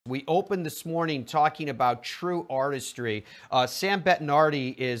We opened this morning talking about true artistry. Sam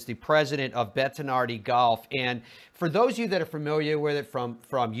Bettinardi is the president of Bettinardi Golf. And for those of you that are familiar with it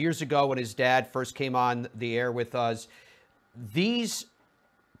from years ago when his dad first came on the air with us, these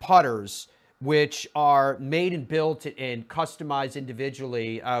putters, which are made and built and customized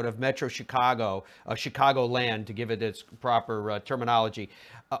individually out of Metro Chicago, Chicagoland, to give it its proper terminology,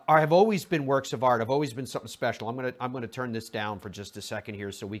 have always been works of art. Have always been something special. I'm gonna turn this down for just a second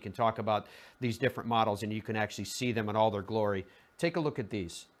here so we can talk about these different models and you can actually see them in all their glory. Take a look at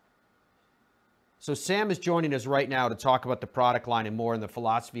these. So Sam is joining us right now to talk about the product line and more and the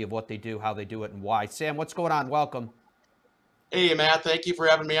philosophy of what they do, how they do it, and why. Sam, what's going on? Welcome. Hey, Matt, thank you for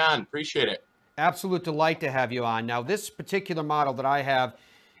having me on. Appreciate it. Absolute delight to have you on. Now, this particular model that I have,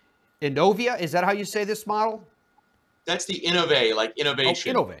 INOVAI, is that how you say this model? That's the INOVAI, like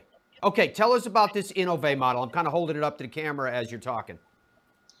innovation. Oh, INOVAI. Okay, tell us about this INOVAI model. I'm kind of holding it up to the camera as you're talking.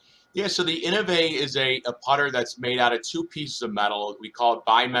 Yeah, so the INOVAI is a putter that's made out of two pieces of metal. We call it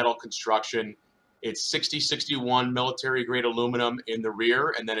bimetal construction. It's 6061 military grade aluminum in the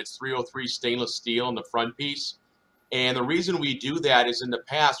rear, and then it's 303 stainless steel in the front piece. And the reason we do that is in the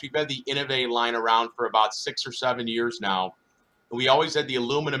past, we've had the INOVAI line around for about 6 or 7 years now. And we always had the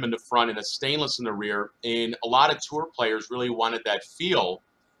aluminum in the front and the stainless in the rear. And a lot of tour players really wanted that feel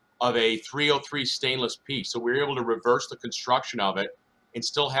of a 303 stainless piece. So we were able to reverse the construction of it and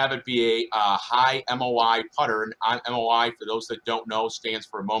still have it be a high MOI putter. And MOI, for those that don't know, stands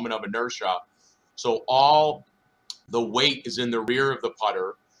for moment of inertia. So all the weight is in the rear of the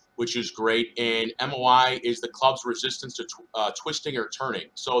putter, which is great. And MOI is the club's resistance to twisting or turning.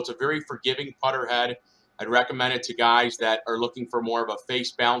 So it's a very forgiving putter head. I'd recommend it to guys that are looking for more of a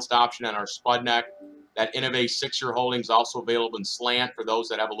face balanced option on our spud neck. That INOVAI 6-year holding is also available in slant for those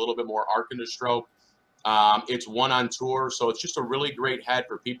that have a little bit more arc in the stroke. It's one on tour, so it's just a really great head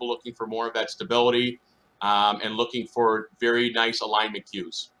for people looking for more of that stability and looking for very nice alignment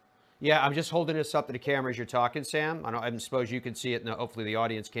cues. Yeah, I'm just holding this up to the camera as you're talking, Sam. I suppose you can see it, and hopefully the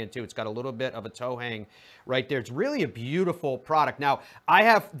audience can too. It's got a little bit of a toe hang right there. It's really a beautiful product. Now, I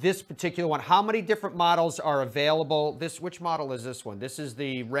have this particular one. How many different models are available? Which model is this one? This is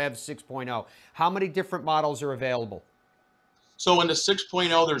the Rev 6.0. How many different models are available? So in the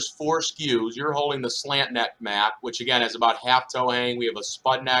 6.0, there's 4 SKUs. You're holding the slant neck, Matt, which again has about half toe hang. We have a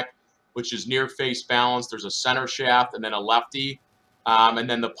spud neck, which is near face balance. There's a center shaft and then a lefty. And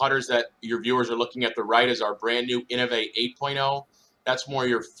then the putters that your viewers are looking at the right is our brand new INOVAI 8.0. That's more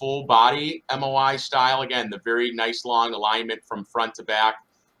your full body MOI style. Again, the very nice long alignment from front to back.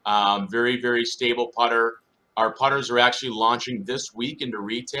 Very, very stable putter. Our putters are actually launching this week into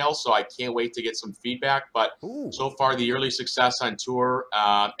retail, so I can't wait to get some feedback. But Ooh. So far, the early success on tour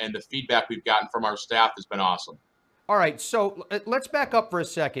and the feedback we've gotten from our staff has been awesome. All right, so let's back up for a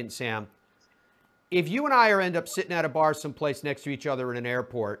second, Sam. If you and I end up sitting at a bar someplace next to each other in an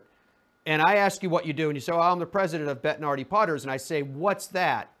airport, and I ask you what you do, and you say, oh, I'm the president of Bettinardi Putters, and I say, what's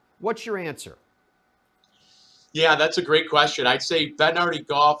that? What's your answer? Yeah, that's a great question. I'd say Bettinardi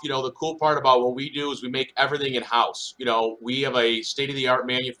Golf, the cool part about what we do is we make everything in-house. We have a state-of-the-art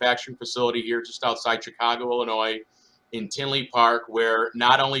manufacturing facility here just outside Chicago, Illinois, in Tinley Park, where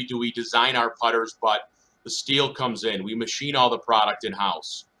not only do we design our putters, but the steel comes in. We machine all the product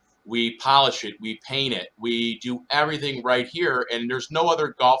in-house. We polish it, we paint it, we do everything right here, and there's no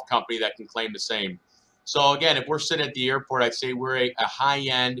other golf company that can claim the same. So again, if we're sitting at the airport, I'd say we're a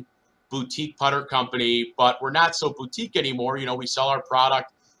high-end boutique putter company, but we're not so boutique anymore. We sell our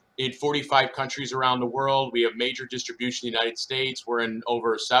product in 45 countries around the world. We have major distribution in the United States. We're in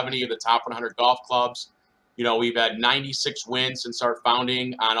over 70 of the top 100 golf clubs. We've had 96 wins since our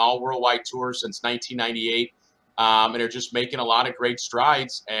founding on all worldwide tours since 1998. And are just making a lot of great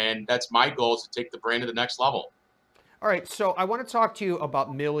strides. And that's my goal, is to take the brand to the next level. All right, so I want to talk to you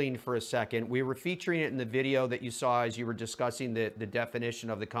about milling for a second. We were featuring it in the video that you saw as you were discussing the definition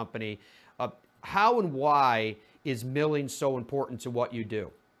of the company. How and why is milling so important to what you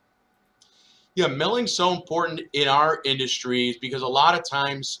do? Yeah, milling's so important in our industries because a lot of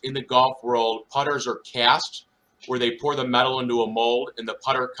times in the golf world, putters are cast, where they pour the metal into a mold and the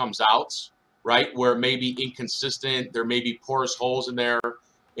putter comes out, right, where it may be inconsistent, there may be porous holes in there.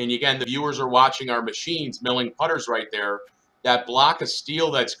 And again, the viewers are watching our machines milling putters right there. That block of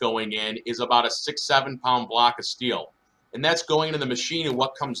steel that's going in is about a 6-7 pound block of steel. And that's going into the machine, and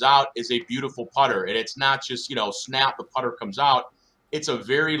what comes out is a beautiful putter. And it's not just, snap, the putter comes out. It's a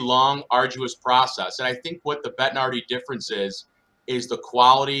very long, arduous process. And I think what the Bettinardi difference is the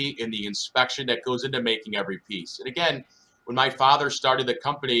quality and the inspection that goes into making every piece. And again, when my father started the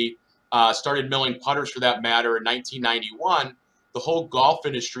company, started milling putters for that matter in 1991, the whole golf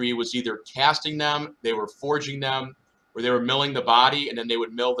industry was either casting them, they were forging them, or they were milling the body, and then they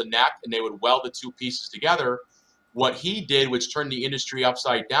would mill the neck, and they would weld the two pieces together. What he did, which turned the industry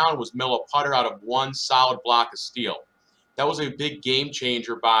upside down, was mill a putter out of one solid block of steel. That was a big game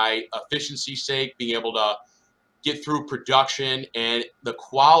changer by efficiency's sake, being able to get through production, and the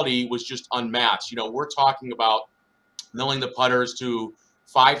quality was just unmatched. You know, we're talking about milling the putters to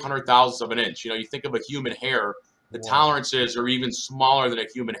 500 thousandths of an inch. You know, you think of a human hair, the Wow. tolerances are even smaller than a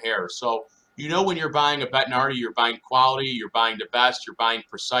human hair. So, you know, when you're buying a Bettinardi, you're buying quality, you're buying the best, you're buying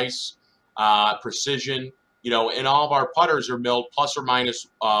precise, precision. You know, and all of our putters are milled plus or minus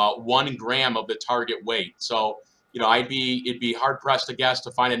 1 gram of the target weight. So, you know, it'd be hard pressed to guess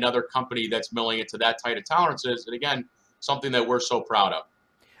to find another company that's milling it to that tight of tolerances. And again, something that we're so proud of.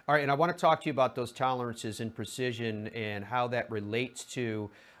 All right, and I want to talk to you about those tolerances and precision and how that relates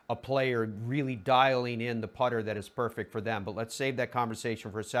to a player really dialing in the putter that is perfect for them. But let's save that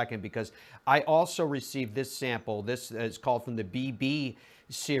conversation for a second, because I also received this sample. This is called from the BB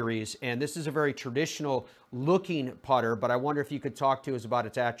series, and this is a very traditional looking putter, but I wonder if you could talk to us about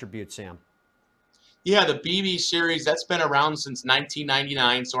its attributes, Sam. Yeah, the BB series, that's been around since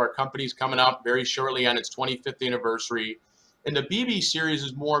 1999. So our company's coming up very shortly on its 25th anniversary. And the BB series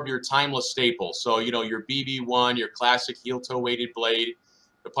is more of your timeless staple. So, you know, your BB1, your classic heel-toe weighted blade.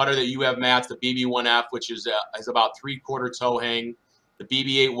 The putter that you have, Matt, the BB1F, which is about 3/4 toe hang. The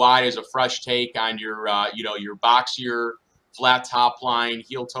BB8 wide is a fresh take on your, you know, your boxier, flat top line,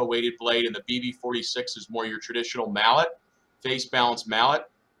 heel-toe weighted blade. And the BB46 is more your traditional mallet, face balanced mallet.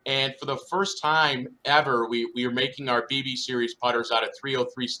 And for the first time ever, we are making our BB series putters out of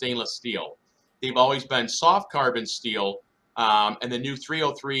 303 stainless steel. They've always been soft carbon steel. And the new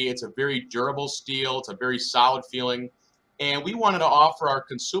 303, it's a very durable steel. It's a very solid feeling. And we wanted to offer our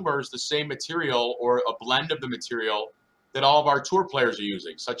consumers the same material or a blend of the material that all of our tour players are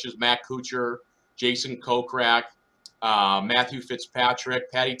using, such as Matt Kuchar, Jason Kokrak, Matthew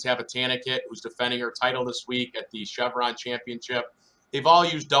Fitzpatrick, Patty Tavatanakit, who's defending her title this week at the Chevron Championship. They've all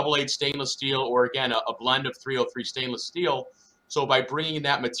used double-8 stainless steel, or again, a blend of 303 stainless steel. So by bringing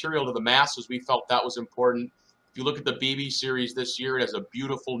that material to the masses, we felt that was important. If you look at the BB series this year, it has a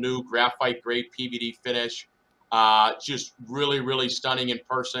beautiful new graphite grade PVD finish. Just really, really stunning in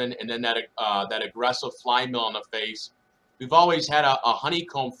person. And then that aggressive fly mill on the face. We've always had a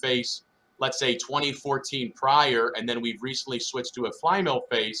honeycomb face, let's say 2014 prior, and then we've recently switched to a fly mill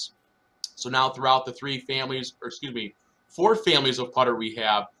face. So now throughout the 4 families of putter we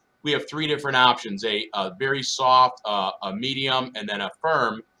have 3 different options, a very soft, a medium, and then a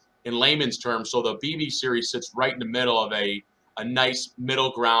firm in layman's terms. So the BB series sits right in the middle of a nice middle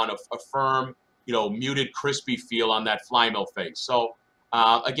ground of a firm, you know, muted, crispy feel on that fly mill face. So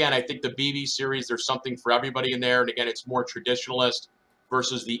again, I think the BB series, there's something for everybody in there. And again, it's more traditionalist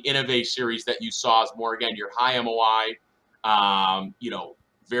versus the INOVAI series that you saw is more, again, your high MOI, you know,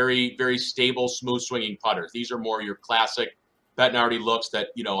 very, very stable, smooth swinging putters. These are more your classic Bettinardi looks that,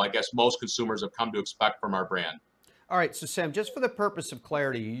 you know, I guess most consumers have come to expect from our brand. All right, so Sam, just for the purpose of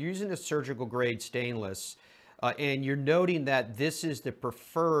clarity, you're using a surgical grade stainless, and you're noting that this is the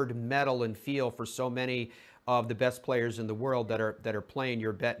preferred metal and feel for so many of the best players in the world that are playing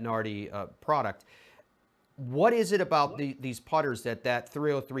your Bettinardi product. What is it about these putters that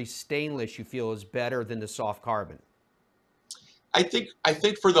 303 stainless you feel is better than the soft carbon? I think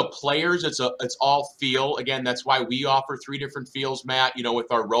for the players, it's all feel. Again, that's why we offer 3 different feels, Matt. You know,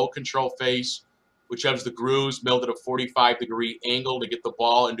 with our roll control face, which has the grooves milled at a 45-degree angle to get the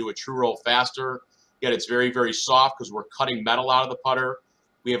ball into a true roll faster. Yet it's very, very soft because we're cutting metal out of the putter.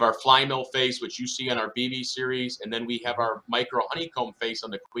 We have our fly mill face, which you see on our BB series, and then we have our micro honeycomb face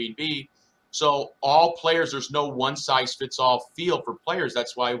on the Queen Bee. So all players, there's no one-size-fits-all feel for players.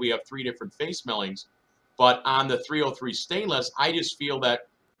 That's why we have 3 different face millings. But on the 303 stainless, I just feel that,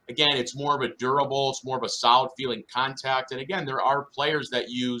 again, it's more of a durable, it's more of a solid feeling contact. And again, there are players that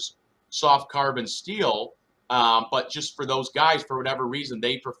use soft carbon steel, but just for those guys, for whatever reason,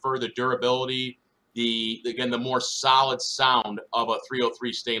 they prefer the durability, the more solid sound of a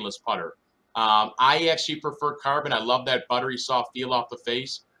 303 stainless putter. I actually prefer carbon. I love that buttery soft feel off the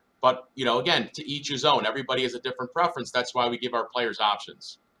face. But, you know, again, to each his own. Everybody has a different preference. That's why we give our players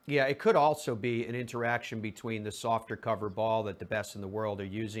options. Yeah, it could also be an interaction between the softer cover ball that the best in the world are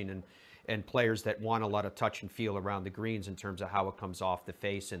using and players that want a lot of touch and feel around the greens in terms of how it comes off the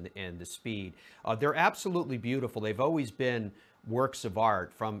face and the speed. They're absolutely beautiful. They've always been works of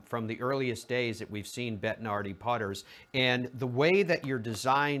art from the earliest days that we've seen Bettinardi putters. And the way that your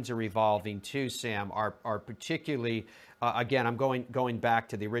designs are evolving too, Sam, are particularly, again, I'm going back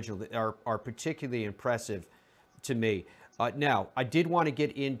to the original, are particularly impressive to me. Now, I did want to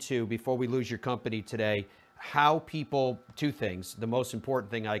get into, before we lose your company today, how people, two things. The most important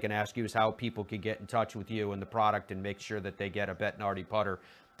thing I can ask you is how people can get in touch with you and the product and make sure that they get a Bettinardi putter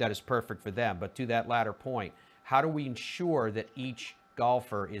that is perfect for them. But to that latter point, how do we ensure that each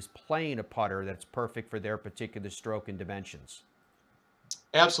golfer is playing a putter that's perfect for their particular stroke and dimensions?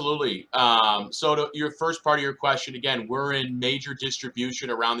 Absolutely. So to your first part of your question, again, we're in major distribution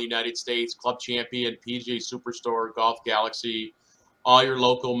around the United States, Club Champion, PGA Superstore, Golf Galaxy, all your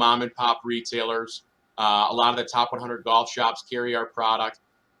local mom and pop retailers. A lot of the top 100 golf shops carry our product.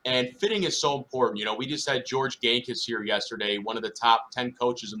 And fitting is so important. You know, we just had George Gankis here yesterday, one of the top 10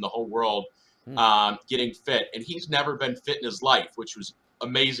 coaches in the whole world, getting fit. And he's never been fit in his life, which was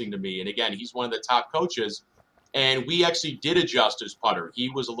amazing to me. And again, he's one of the top coaches. And we actually did adjust his putter. He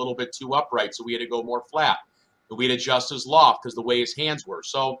was a little bit too upright, so we had to go more flat. And we had to adjust his loft because the way his hands were.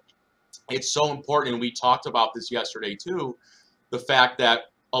 So it's so important, and we talked about this yesterday too, the fact that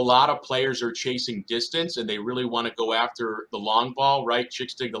a lot of players are chasing distance and they really want to go after the long ball, right?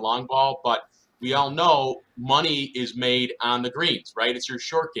 Chicks dig the long ball, but we all know money is made on the greens, right? It's your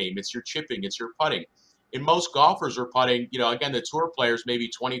short game, it's your chipping, it's your putting. And most golfers are putting, you know, again, the tour players maybe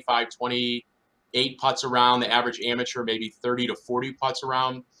 25, 28 putts around, the average amateur maybe 30 to 40 putts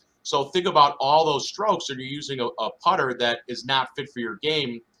around. So think about all those strokes and you're using a putter that is not fit for your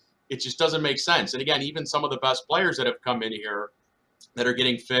game. It just doesn't make sense. And again, even some of the best players that have come in here that are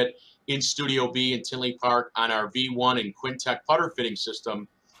getting fit in Studio B in Tinley Park on our V1 and Quintech putter fitting system,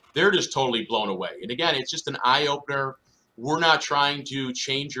 they're just totally blown away. And again, it's just an eye opener. We're not trying to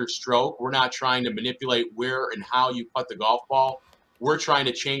change your stroke. We're not trying to manipulate where and how you putt the golf ball. We're trying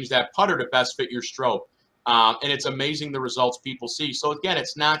to change that putter to best fit your stroke. And it's amazing the results people see. So again,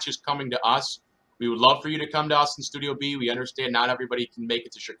 it's not just coming to us. We would love for you to come to us in Studio B. We understand not everybody can make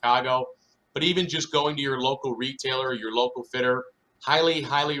it to Chicago, but even just going to your local retailer, your local fitter, highly,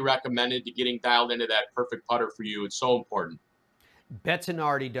 highly recommended to getting dialed into that perfect putter for you. It's so important.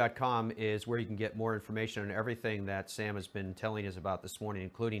 Bettinardi.com is where you can get more information on everything that Sam has been telling us about this morning,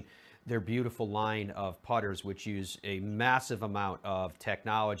 including their beautiful line of putters, which use a massive amount of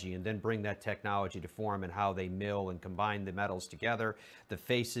technology and then bring that technology to form and how they mill and combine the metals together, the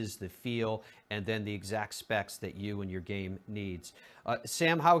faces, the feel, and then the exact specs that you and your game needs.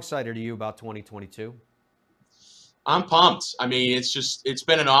 Sam, how excited are you about 2022? I'm pumped. I mean, it's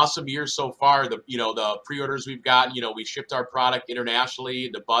been an awesome year so far. The pre-orders we've gotten, we shipped our product internationally.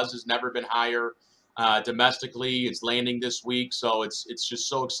 The buzz has never been higher. Domestically, it's landing this week, so it's just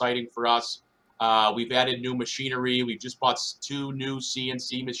so exciting for us. We've added new machinery. We've just bought 2 new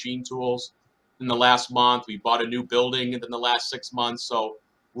CNC machine tools in the last month. We bought a new building in the last 6 months. So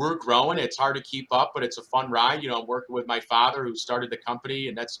we're growing. It's hard to keep up, but it's a fun ride. I'm working with my father who started the company,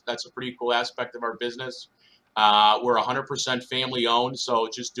 and that's a pretty cool aspect of our business. We're 100% family owned, so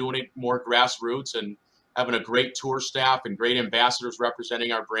just doing it more grassroots and having a great tour staff and great ambassadors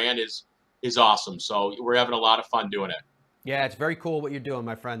representing our brand is awesome. So we're having a lot of fun doing it. Yeah, it's very cool what you're doing,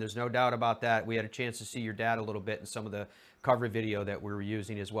 my friend. There's no doubt about that. We had a chance to see your dad a little bit in some of the cover video that we were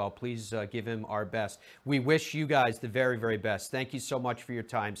using as well. Please give him our best. We wish you guys the very, very best. Thank you so much for your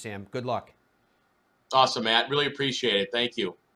time, Sam. Good luck. Awesome, Matt. Really appreciate it. Thank you.